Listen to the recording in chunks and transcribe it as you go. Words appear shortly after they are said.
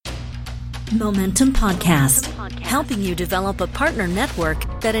Momentum Podcast, helping you develop a partner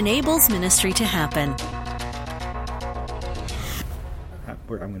network that enables ministry to happen. I'm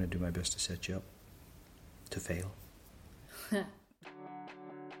going to do my best to set you up to fail.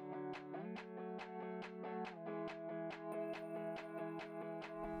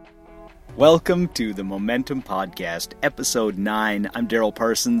 Welcome to the Momentum Podcast, Episode 9. I'm Daryl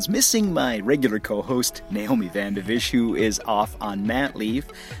Parsons, missing my regular co-host, Naomi Vandevish, who is off on mat leave.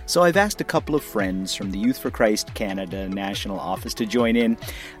 So I've asked a couple of friends from the Youth for Christ Canada National Office to join in.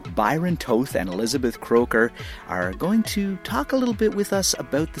 Byron Toth and Elizabeth Croker are going to talk a little bit with us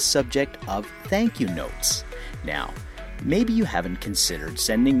about the subject of thank you notes. Now, maybe you haven't considered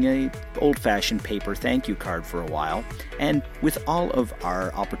sending an old-fashioned paper thank you card for a while, and with all of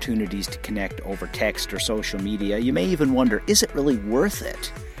our opportunities to connect over text or social media, you may even wonder, is it really worth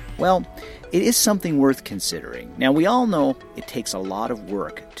it? Well, it is something worth considering. Now, we all know it takes a lot of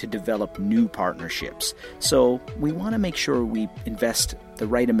work to develop new partnerships, so we want to make sure we invest the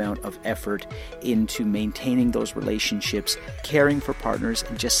right amount of effort into maintaining those relationships, caring for partners,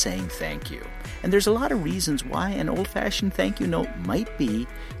 and just saying thank you. And there's a lot of reasons why an old-fashioned thank you note might be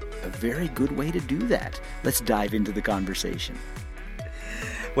a very good way to do that. Let's dive into the conversation.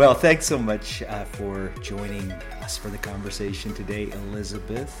 Well, thanks so much for joining us for the conversation today,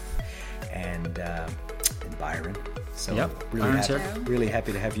 Elizabeth and Byron. So really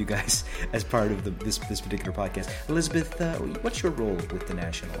happy to have you guys as part of this particular podcast. Elizabeth, what's your role with the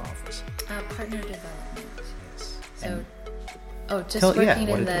National Office? Partner development. Yes. Working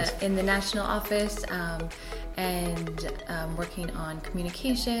in the national office and working on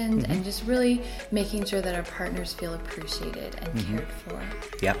communications and just really making sure that our partners feel appreciated and cared for.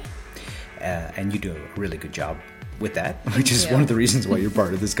 Yeah, and you do a really good job with that, which is one of the reasons why you're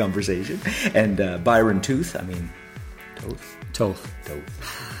part of this conversation. And Byron Toth.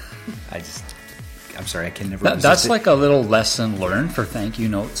 I'm sorry, I can never resist That's it. like a little lesson learned for thank you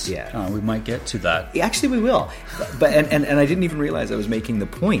notes. Yeah. We might get to that. Actually, we will. But and I didn't even realize I was making the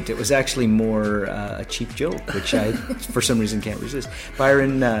point. It was actually more a cheap joke, which I, for some reason, can't resist.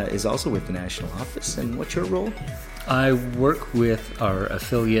 Byron is also with the National Office. And what's your role? I work with our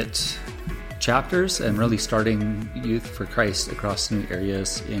affiliate chapters and really starting Youth for Christ across new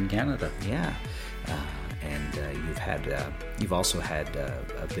areas in Canada. Yeah. And you've also had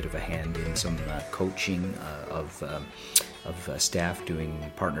a bit of a hand in some coaching of staff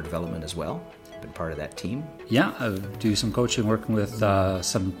doing partner development as well. Been part of that team. Yeah, I do some coaching, working with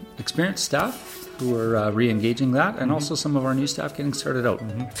some experienced staff who are re-engaging that, and also some of our new staff getting started out.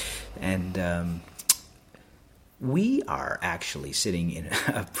 And we are actually sitting in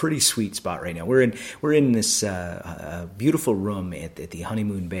a pretty sweet spot right now. We're in this beautiful room at the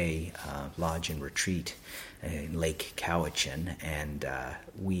Honeymoon Bay Lodge and Retreat in Lake Cowichan, and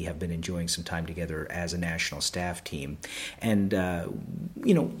we have been enjoying some time together as a national staff team. And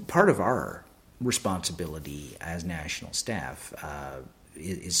part of our responsibility as national staff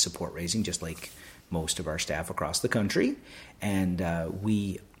is support raising, just like most of our staff across the country. And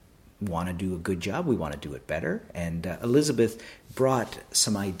we want to do a good job. We want to do it better. And Elizabeth brought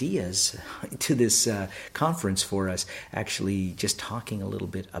some ideas to this conference for us, actually just talking a little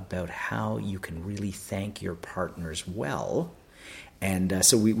bit about how you can really thank your partners well. And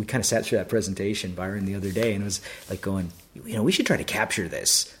so we kind of sat through that presentation, Byron, the other day, and it was like going, we should try to capture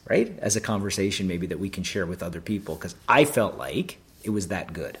this, right, as a conversation maybe that we can share with other people, because I felt like it was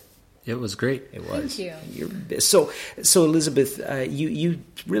that good. It was great. It was. Thank you. So Elizabeth, you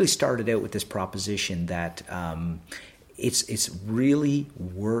really started out with this proposition that it's really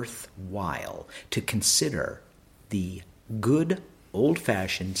worthwhile to consider the good,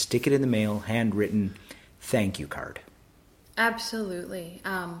 old-fashioned, stick-it-in-the-mail, handwritten thank you card. Absolutely.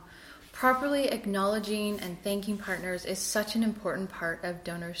 Properly acknowledging and thanking partners is such an important part of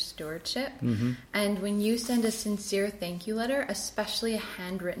donor stewardship. And when you send a sincere thank you letter, especially a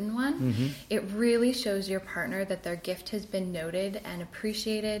handwritten one, it really shows your partner that their gift has been noted and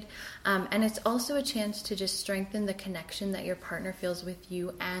appreciated. And it's also a chance to just strengthen the connection that your partner feels with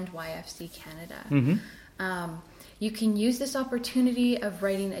you and YFC Canada. You can use this opportunity of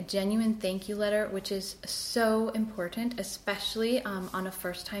writing a genuine thank you letter, which is so important, especially on a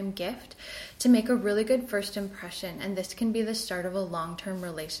first-time gift, to make a really good first impression. And this can be the start of a long-term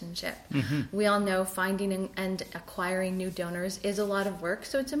relationship. We all know finding and acquiring new donors is a lot of work,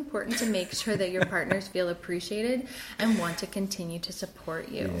 so it's important to make sure that your partners feel appreciated and want to continue to support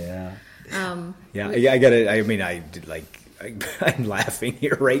you. I'm laughing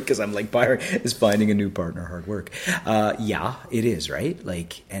here, right? Because I'm like, Byron is finding a new partner hard work. Yeah, it is, right?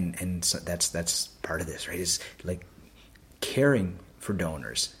 Like, and so that's part of this, right? Is like caring for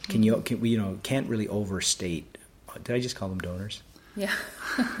donors. Can you can't really overstate. Did I just call them donors? Yeah.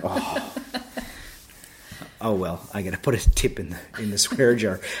 Oh well, I got to put a tip in the swear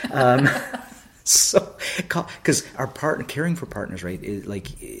jar. So, because our caring for partners, right? Is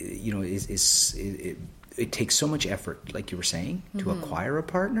like, it takes so much effort, like you were saying, to acquire a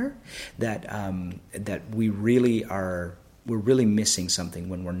partner that we're really missing something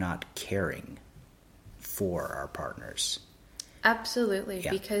when we're not caring for our partners. Absolutely,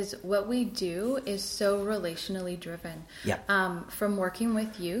 because what we do is so relationally driven. From working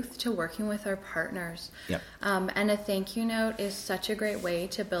with youth to working with our partners. And a thank you note is such a great way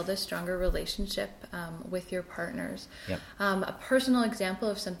to build a stronger relationship with your partners. A personal example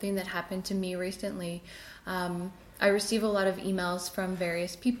of something that happened to me recently, I receive a lot of emails from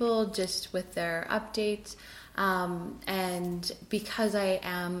various people just with their updates. And because I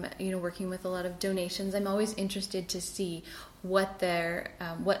am, working with a lot of donations, I'm always interested to see what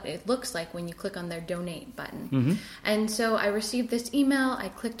it looks like when you click on their donate button. And so I received this email, I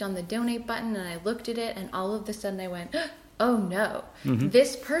clicked on the donate button and I looked at it, and all of a sudden I went, oh no,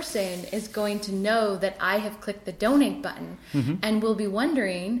 this person is going to know that I have clicked the donate button and will be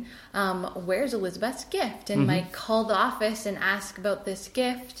wondering, where's Elizabeth's gift? And might call the office and ask about this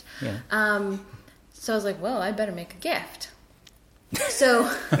gift. So I was like, well, I better make a gift. So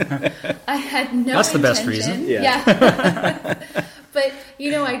I had no That's intention. The best reason. But,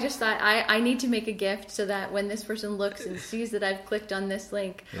 I just thought I need to make a gift so that when this person looks and sees that I've clicked on this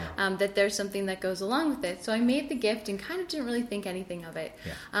link, that there's something that goes along with it. So I made the gift and kind of didn't really think anything of it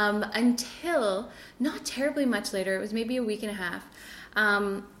until not terribly much later. It was maybe a week and a half.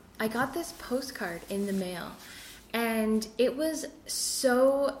 I got this postcard in the mail, and it was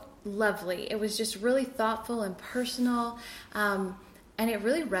so lovely. It was just really thoughtful and personal, and it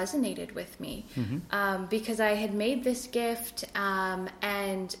really resonated with me because I had made this gift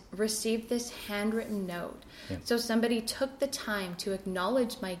and received this handwritten note. So somebody took the time to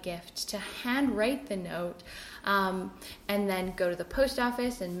acknowledge my gift, to handwrite the note, and then go to the post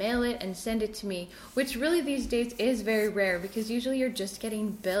office and mail it and send it to me, which really these days is very rare because usually you're just getting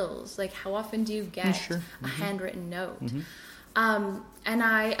bills. Like, how often do you get a handwritten note? And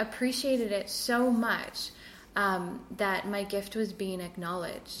I appreciated it so much that my gift was being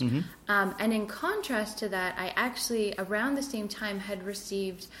acknowledged. And in contrast to that, I actually, around the same time, had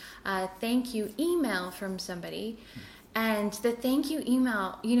received a thank you email from somebody. And the thank you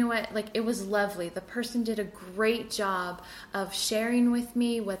email, it was lovely. The person did a great job of sharing with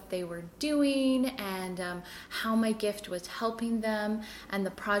me what they were doing and how my gift was helping them and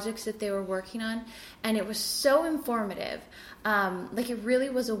the projects that they were working on. And it was so informative. It really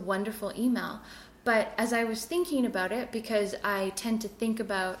was a wonderful email. But as I was thinking about it, because I tend to think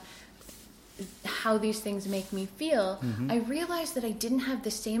about how these things make me feel, I realized that I didn't have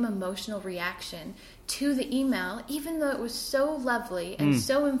the same emotional reaction to the email, even though it was so lovely and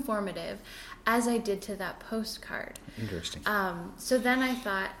so informative, as I did to that postcard. Interesting. So then I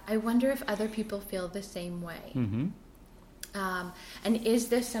thought, I wonder if other people feel the same way. And is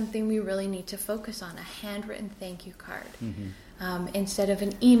this something we really need to focus on, a handwritten thank you card, instead of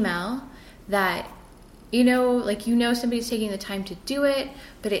an email that, somebody's taking the time to do it,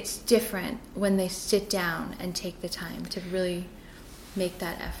 but it's different when they sit down and take the time to really make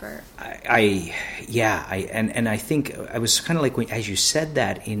that effort. I think I was kind of like, as you said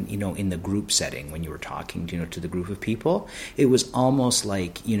that in the group setting, when you were talking, to the group of people, it was almost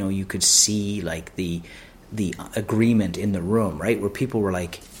like, you could see like the agreement in the room, right? Where people were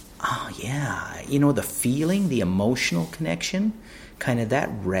like, oh yeah, the feeling, the emotional connection, kind of that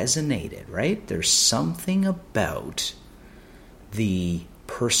resonated, right? There's something about the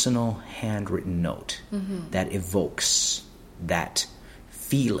personal handwritten note that evokes that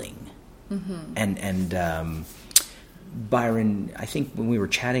feeling. And Byron, I think when we were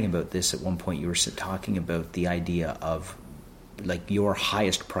chatting about this at one point, you were talking about the idea of like your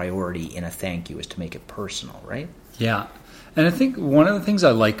highest priority in a thank you is to make it personal, right? Yeah. And I think one of the things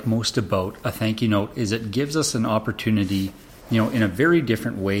I like most about a thank you note is it gives us an opportunity, in a very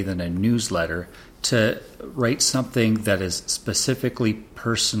different way than a newsletter, to write something that is specifically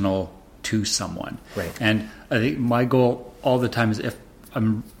personal to someone. Right. And I think my goal all the time is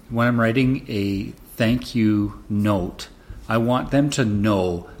when I'm writing a thank you note, I want them to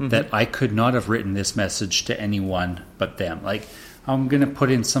know that I could not have written this message to anyone but them. Like, I'm going to put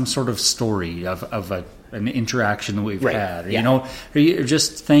in some sort of story of an interaction that we've had, or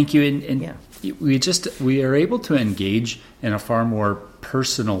just thank you. And we are able to engage in a far more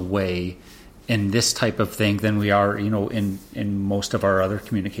personal way in this type of thing than we are, in most of our other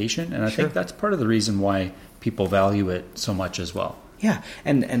communication. And I think that's part of the reason why people value it so much as well. Yeah,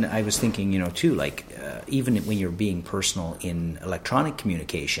 and I was thinking, too, like even when you're being personal in electronic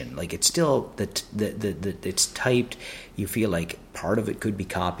communication, like it's still that it's typed. You feel like part of it could be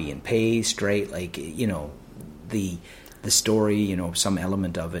copy and paste, right? Like the story, some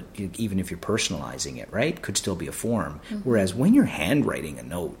element of it, even if you're personalizing it, right, could still be a form. Mm-hmm. Whereas when you're handwriting a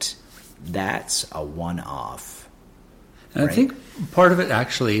note, that's a one-off. And right? I think part of it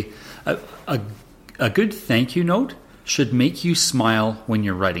actually, a good thank you note should make you smile when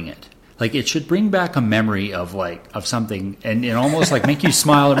you're writing it. Like it should bring back a memory of something and almost like make you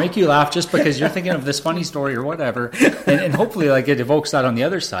smile or make you laugh just because you're thinking of this funny story or whatever. And hopefully like it evokes that on the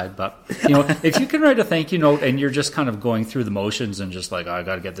other side. But if you can write a thank you note and you're just kind of going through the motions and just like, oh, I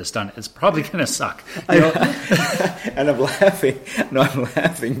got to get this done, it's probably going to suck. And I'm laughing. No, I'm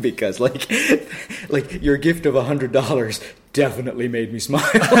laughing because like your gift of $100 definitely made me smile.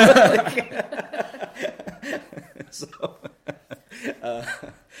 So.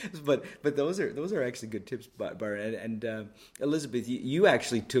 But those are actually good tips, Bar. And Elizabeth, you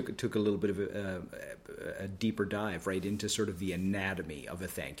actually took a little bit of a deeper dive right into sort of the anatomy of a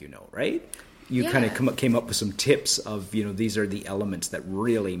thank you note, right? You kind of came up with some tips of these are the elements that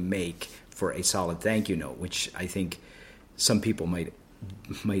really make for a solid thank you note, which I think some people might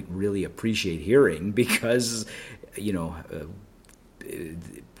really appreciate hearing because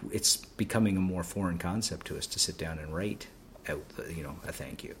it's becoming a more foreign concept to us to sit down and write out a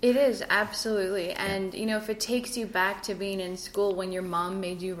thank you. It is, absolutely. And if it takes you back to being in school when your mom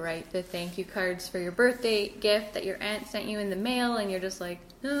made you write the thank you cards for your birthday gift that your aunt sent you in the mail and you're just like,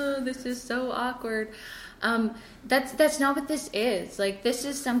 oh, this is so awkward. That's not what this is. Like, this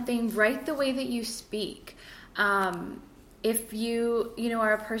is something, write the way that you speak. If you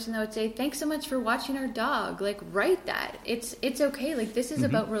are a person that would say, thanks so much for watching our dog, like, write that. It's okay. Like, this is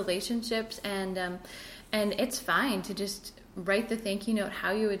about relationships and it's fine to just write the thank you note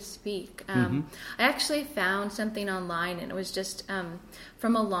how you would speak. I actually found something online, and it was just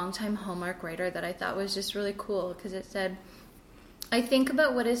from a longtime Hallmark writer that I thought was just really cool, because it said, I think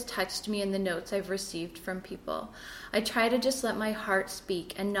about what has touched me in the notes I've received from people. I try to just let my heart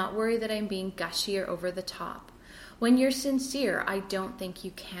speak and not worry that I'm being gushy or over the top. When you're sincere, I don't think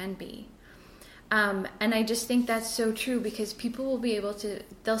you can be. And I just think that's so true, because people will be able to,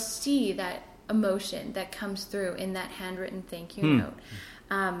 they'll see that emotion that comes through in that handwritten thank you note.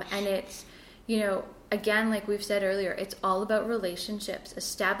 And it's, again, like we've said earlier, it's all about relationships,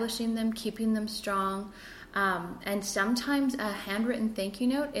 establishing them, keeping them strong. And sometimes a handwritten thank you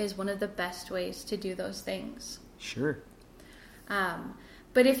note is one of the best ways to do those things. Sure.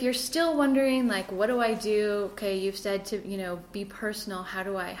 But if you're still wondering, like, what do I do? Okay, you've said to, be personal. How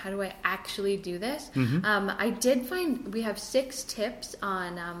do I actually do this? I did find we have 6 tips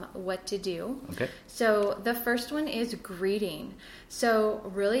on what to do. Okay. So the first one is greeting. So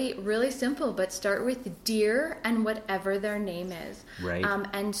really, really simple, but start with dear and whatever their name is. Right.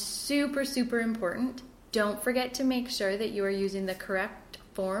 And super, super important, don't forget to make sure that you are using the correct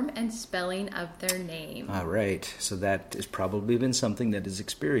form and spelling of their name. All right. So that has probably been something that is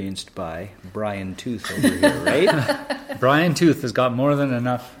experienced by Brian Tooth over here, right? Brian Tooth has got more than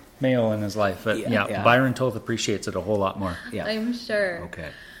enough mail in his life, but Byron Toth appreciates it a whole lot more. Yeah, I'm sure.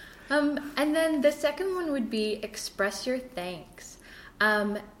 Okay. And then the second one would be express your thanks.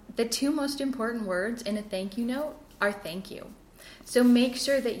 The 2 most important words in a thank you note are thank you. So make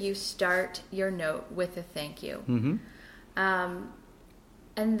sure that you start your note with a thank you.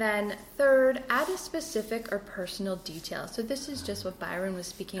 And then third, add a specific or personal detail. So this is just what Byron was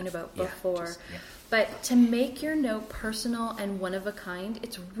speaking about before. But to make your note personal and one of a kind,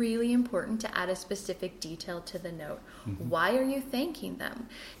 it's really important to add a specific detail to the note. Why are you thanking them?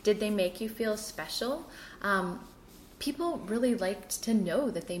 Did they make you feel special? People really liked to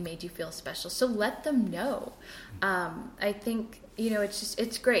know that they made you feel special. So let them know. I think,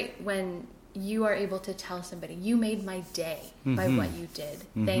 it's great when you are able to tell somebody, you made my day by what you did.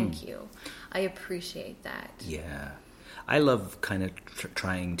 Thank you. I appreciate that. Yeah. I love kind of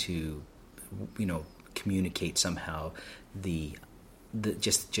trying to, communicate somehow the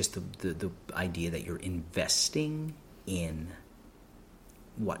idea that you're investing in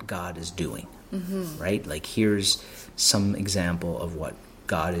what God is doing, right? Like, here's some example of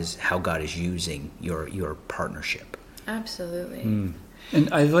how God is using your partnership. Absolutely.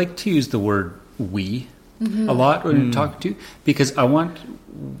 And I like to use the word we a lot when I'm talking to, because I want,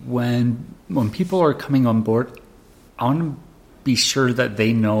 when people are coming on board, I want to be sure that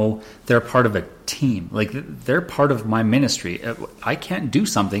they know they're part of a team. Like, they're part of my ministry. I can't do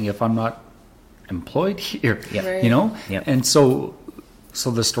something if I'm not employed here, Right. Yep. And so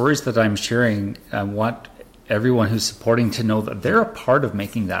the stories that I'm sharing, I want everyone who's supporting to know that they're a part of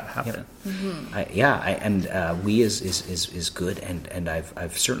making that happen. Yep. We is good, and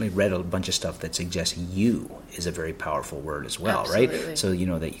I've certainly read a bunch of stuff that suggests you is a very powerful word as well. Absolutely. Right? So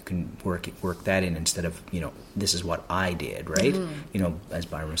that you can work that in instead of this is what I did, right? As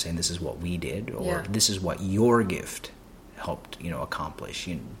Byron was saying, this is what we did, or this is what your gift helped accomplish.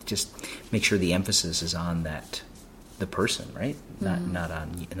 Just make sure the emphasis is on the person, right? Not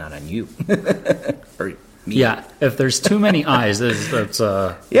on you or me. Yeah, if there's too many eyes, that's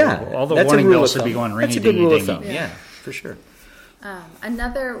all the that's warning bells should be going ringy dingy dingy. Yeah, for sure.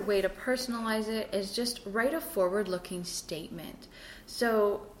 Another way to personalize it is just write a forward-looking statement.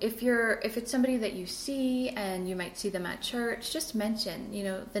 So if it's somebody that you see and you might see them at church, just mention,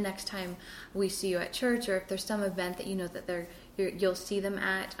 the next time we see you at church, or if there's some event that that you'll see them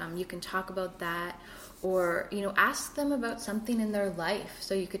at, you can talk about that. Or, ask them about something in their life.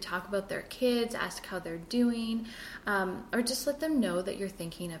 So you could talk about their kids, ask how they're doing, or just let them know that you're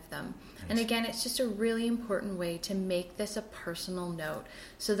thinking of them. Nice. And again, it's just a really important way to make this a personal note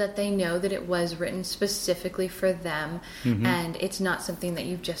so that they know that it was written specifically for them, and it's not something that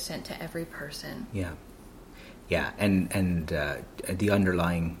you've just sent to every person. Yeah. Yeah, and the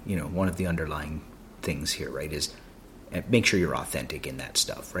underlying, one of the underlying things here, right, is make sure you're authentic in that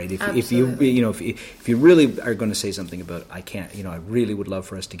stuff, right? If you really are going to say something about I really would love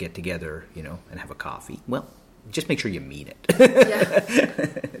for us to get together, and have a coffee. Well, just make sure you mean it.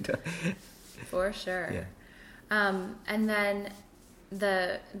 Yeah, for sure. Yeah. And then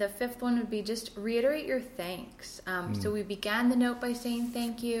the fifth one would be just reiterate your thanks. So we began the note by saying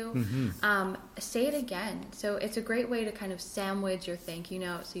thank you. Say it again. So it's a great way to kind of sandwich your thank you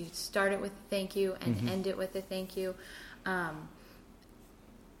note. So you start it with a thank you and end it with a thank you.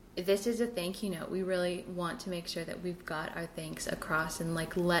 This is a thank you note. We really want to make sure that we've got our thanks across and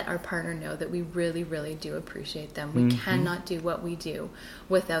let our partner know that we really, really do appreciate them. We cannot do what we do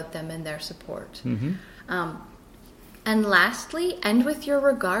without them and their support. And lastly, end with your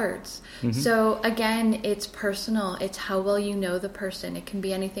regards. So again, it's personal. It's how well you know the person. It can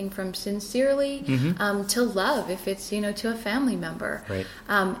be anything from sincerely to love, if it's, to a family member. Right.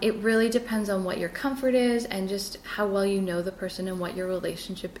 It really depends on what your comfort is and just how well you know the person and what your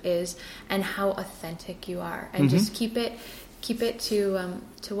relationship is and how authentic you are. And just keep it to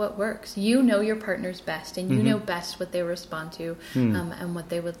what works. You know your partner's best, and you know best what they respond to and what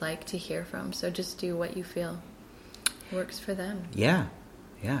they would like to hear from. So just do what you feel works for them. Yeah.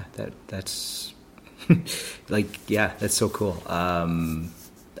 That's that's so cool.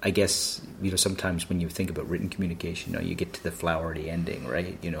 I guess sometimes when you think about written communication, you get to the flowery ending,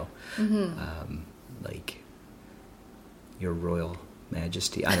 right? Like Your Royal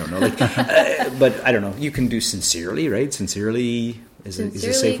Majesty. I don't know, but I don't know. You can do sincerely, right? Sincerely is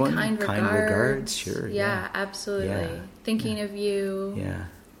a safe one. Kind regards. Sure. Yeah, absolutely. Yeah. Thinking of you. Yeah.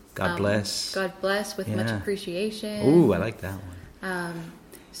 God bless. God bless with much appreciation. Ooh, I like that one.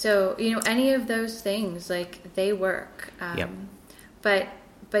 So, any of those things, they work. But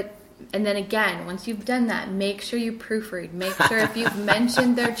and then again, once you've done that, make sure you proofread. Make sure if you've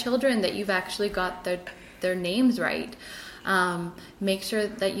mentioned their children that you've actually got their names right. Make sure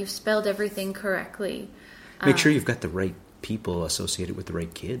that you've spelled everything correctly. Make sure you've got the right people associated with the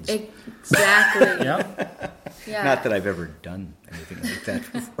right kids. Exactly. Yeah. Not that I've ever done anything like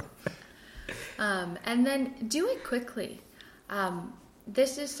that before. And then do it quickly.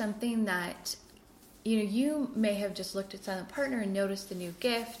 This is something that, you may have just looked at Silent Partner and noticed the new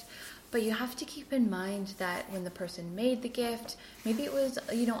gift, but you have to keep in mind that when the person made the gift, maybe it was,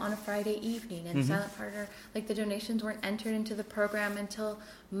 on a Friday evening, and Silent Partner, the donations weren't entered into the program until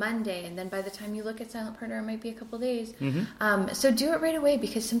Monday, and then by the time you look at Silent Partner, it might be a couple days. So do it right away,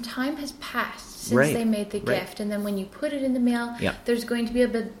 because some time has passed since they made the gift, and then when you put it in the mail, there's going to be a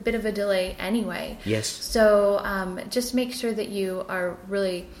bit of a delay anyway. Yes. So just make sure that you are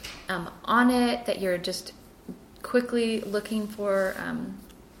really on it, that you're just quickly looking for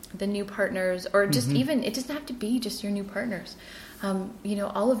the new partners, or just even, it doesn't have to be just your new partners.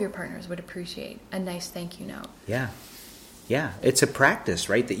 All of your partners would appreciate a nice thank you note. Yeah, it's a practice,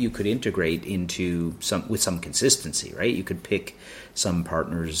 right, that you could integrate into with some consistency, right? You could pick some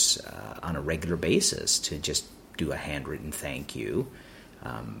partners on a regular basis to just do a handwritten thank you.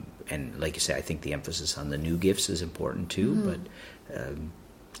 And like you say, I think the emphasis on the new gifts is important too, but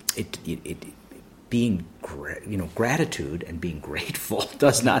being, gratitude and being grateful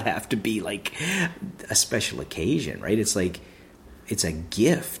does not have to be like a special occasion, right? It's it's a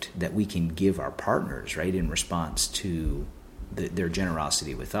gift that we can give our partners, right, in response to their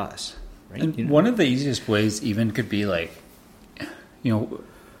generosity with us, right? And one of the easiest ways even could be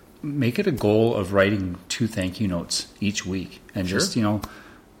make it a goal of writing 2 thank you notes each week, and just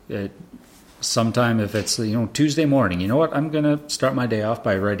sometime if it's Tuesday morning, you know what, I'm going to start my day off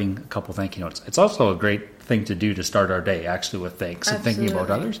by writing a couple thank you notes. It's also a great thing to do to start our day, actually, with thanks and thinking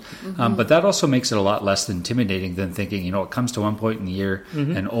about others. But that also makes it a lot less intimidating than thinking, it comes to one point in the year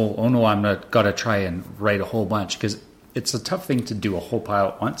and oh no, I'm not got to try and write a whole bunch, because it's a tough thing to do a whole pile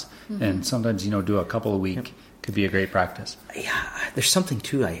at once. And sometimes do a couple a week could be a great practice. Yeah, there's something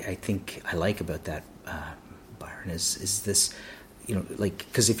too I think I like about that, Byron, is this.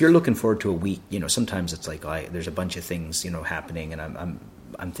 Because if you're looking forward to a week, sometimes it's like there's a bunch of things, happening, and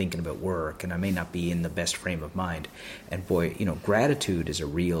I'm thinking about work, and I may not be in the best frame of mind. And boy, gratitude is a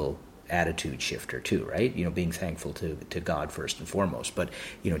real attitude shifter too, right? Being thankful to God first and foremost. But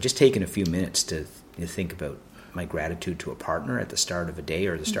just taking a few minutes to think about my gratitude to a partner at the start of a day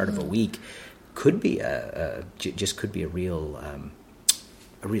or the start of a week could be a real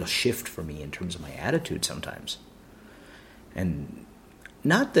shift for me in terms of my attitude sometimes. And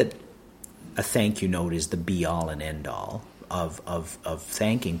not that a thank you note is the be all and end all of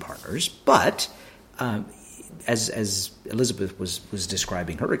thanking partners, but as Elizabeth was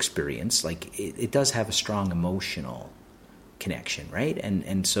describing her experience, like it does have a strong emotional connection, right?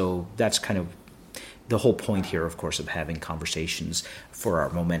 And so that's kind of the whole point here, of course, of having conversations for our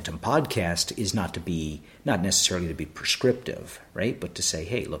Momentum podcast is not necessarily to be prescriptive, right? But to say,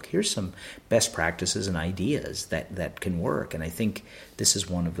 hey, look, here's some best practices and ideas that can work. And I think this is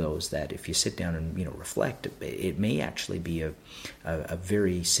one of those that if you sit down and reflect, it may actually be a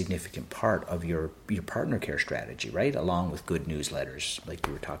very significant part of your partner care strategy, right? Along with good newsletters, like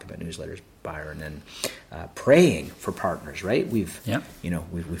you were talking about newsletters, Byron, and praying for partners, right? We've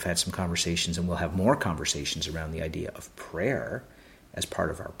had some conversations, and we'll have more conversations around the idea of prayer as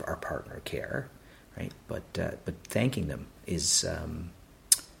part of our partner care, right? But thanking them is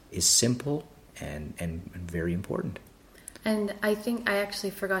simple and very important. And I think I actually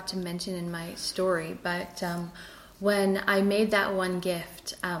forgot to mention in my story, but when I made that one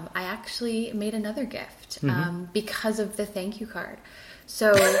gift, I actually made another gift because of the thank you card.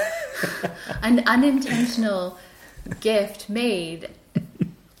 So an unintentional gift made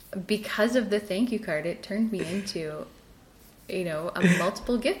because of the thank you card, it turned me into, a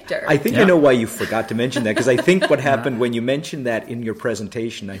multiple gifter. I think I know why you forgot to mention that, because I think what happened when you mentioned that in your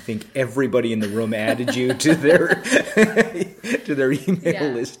presentation, I think everybody in the room added you to their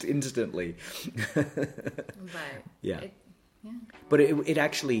email list instantly. But it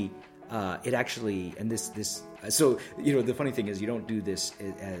actually, and this. So the funny thing is, you don't do this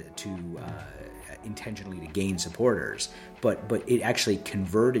intentionally to gain supporters, but it actually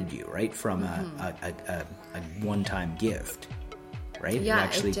converted you, right, from a one-time gift, right? Yeah,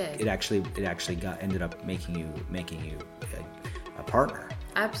 it did. It actually ended up making you a partner.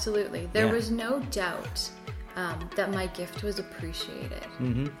 Absolutely, there was no doubt that my gift was appreciated,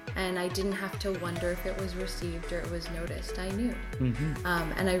 and I didn't have to wonder if it was received or it was noticed. I knew,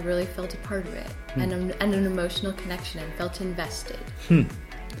 and I really felt a part of it, and an emotional connection, and felt invested.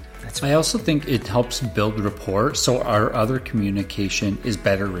 I also think it helps build rapport, so our other communication is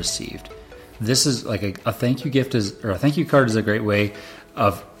better received. This is like a thank you gift or a thank you card is a great way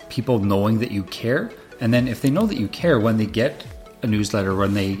of people knowing that you care, and then if they know that you care, when they get a newsletter,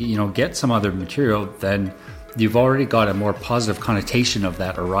 when they get some other material, then you've already got a more positive connotation of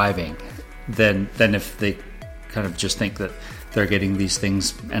that arriving than if they kind of just think that they're getting these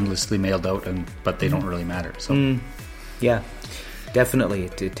things endlessly mailed out but they don't really matter. So yeah, definitely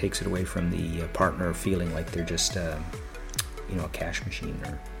it takes it away from the partner feeling like they're just a cash machine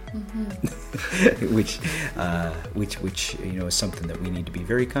or which is something that we need to be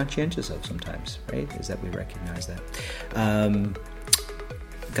very conscientious of sometimes, right? Is that we recognize that.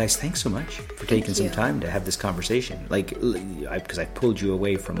 Guys, thanks so much for taking some time to have this conversation. Because I pulled you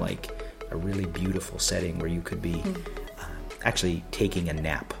away from a really beautiful setting where you could be actually taking a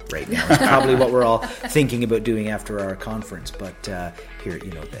nap right now. It's probably what we're all thinking about doing after our conference. But here,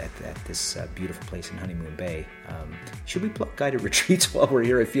 at this beautiful place in Honeymoon Bay, should we plug guided retreats while we're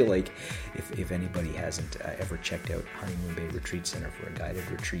here? I feel like if anybody hasn't ever checked out Honeymoon Bay Retreat Center for a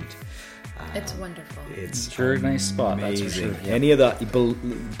guided retreat, it's wonderful. It's sure a nice spot. Amazing. That's for sure. Yeah. Any of the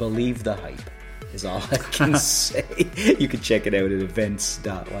believe the hype is all I can say. You can check it out at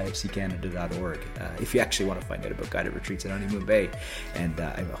events.yfccanada.org if you actually want to find out about guided retreats at Honeymoon Bay. And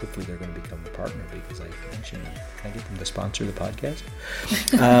hopefully they're going to become a partner, because I mentioned, can I get them to sponsor the podcast?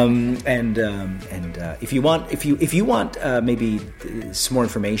 If you want maybe some more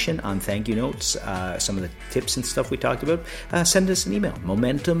information on thank you notes, some of the tips and stuff we talked about, send us an email,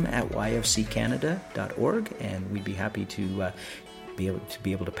 momentum@yfccanada.org, and we'd be happy to be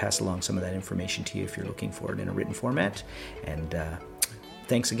able to pass along some of that information to you if you're looking for it in a written format. And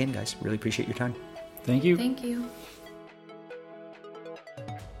thanks again, guys. Really appreciate your time. Thank you. Thank you.